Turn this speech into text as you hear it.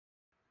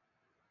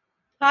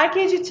Hi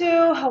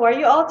KG2, how are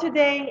you all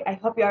today? I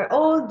hope you are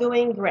all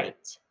doing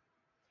great.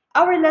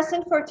 Our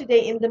lesson for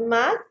today in the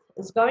math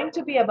is going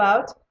to be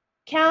about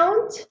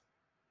count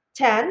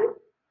 10,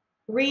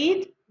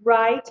 read,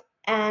 write,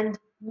 and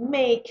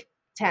make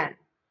 10.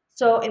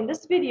 So in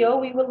this video,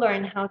 we will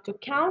learn how to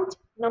count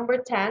number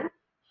 10,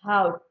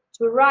 how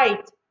to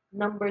write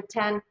number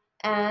 10,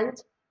 and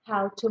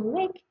how to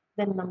make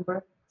the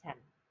number 10.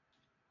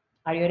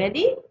 Are you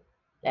ready?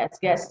 Let's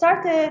get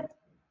started.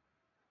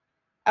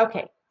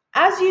 Okay,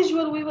 as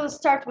usual, we will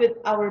start with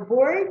our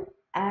board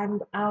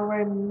and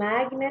our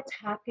magnet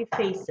happy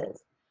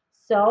faces.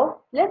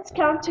 So let's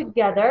count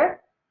together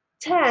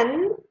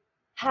 10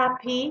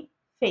 happy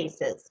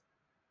faces.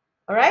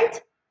 All right,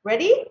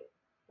 ready?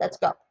 Let's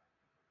go.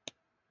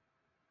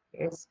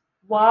 Here's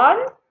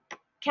one.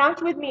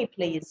 Count with me,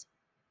 please.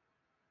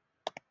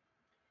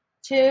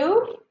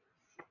 2,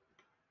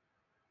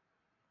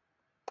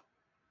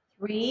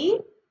 3,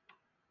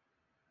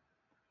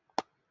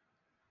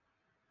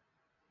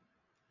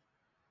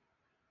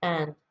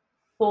 and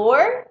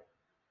 4.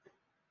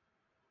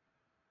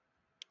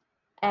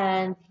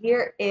 And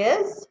here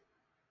is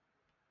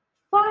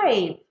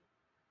 5.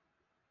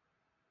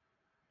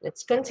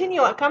 Let's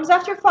continue. What comes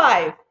after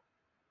 5?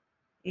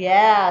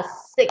 Yeah,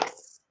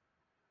 6.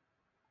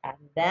 And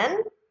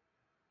then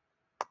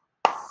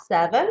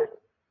 7,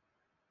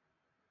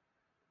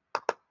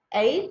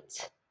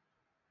 8,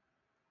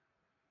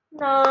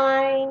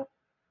 9,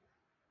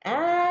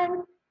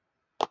 and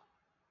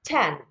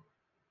 10.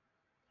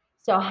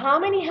 So how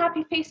many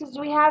happy faces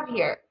do we have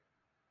here?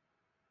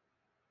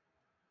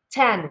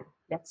 10.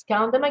 Let's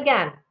count them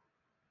again.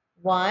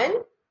 1,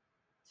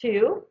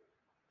 2,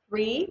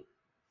 3,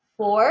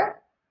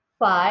 4,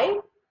 5,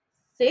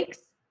 6,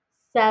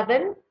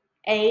 7,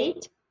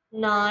 8,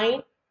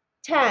 9,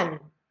 10.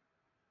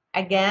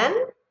 Again.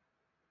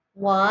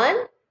 1,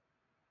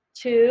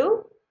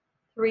 2,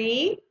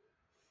 3,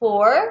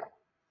 4,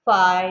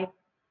 5,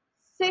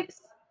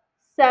 6,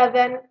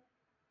 7,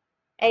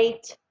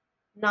 8,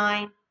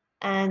 9,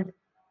 and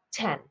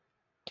 10.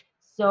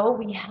 So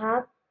we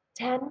have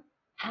 10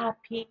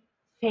 happy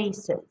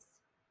faces.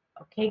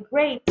 Okay,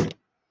 great.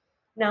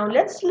 Now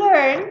let's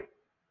learn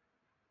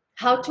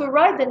how to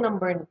write the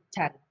number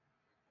 10.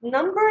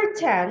 Number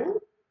 10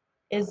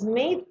 is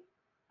made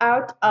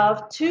out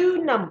of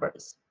two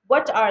numbers.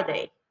 What are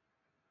they?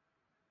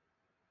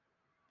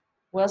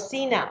 We'll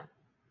see now.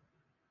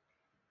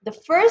 The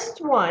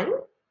first one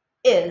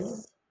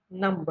is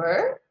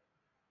number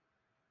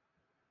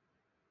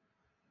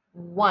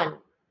 1.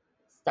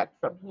 Start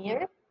from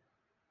here.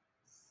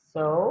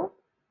 So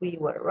we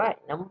will write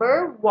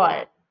number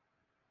 1.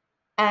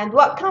 And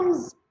what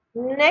comes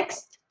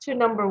next to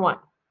number 1?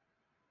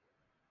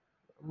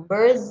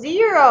 Number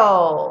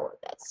 0.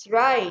 That's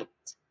right.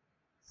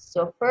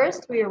 So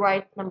first we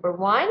write number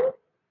 1,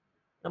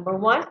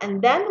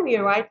 and then we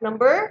write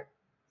number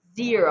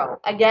 0.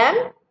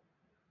 Again,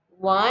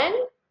 1,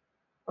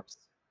 oops,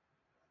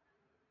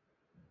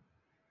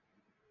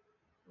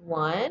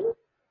 1,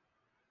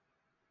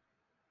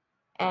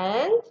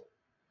 and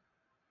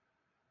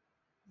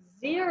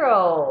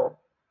 0.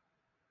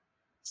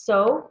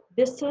 So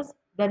this is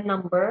the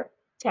number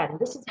 10.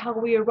 This is how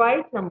we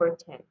write number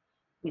 10.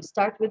 We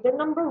start with the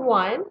number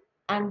 1,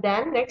 and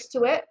then next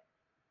to it,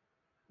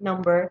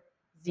 number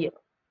 0.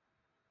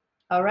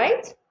 All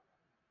right?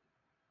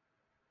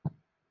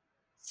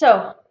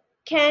 So,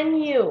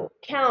 can you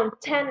count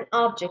 10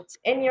 objects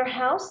in your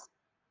house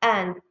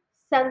and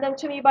send them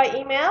to me by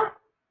email?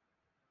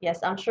 Yes,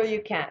 I'm sure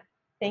you can.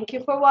 Thank you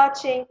for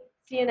watching.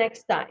 See you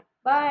next time.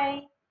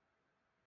 Bye.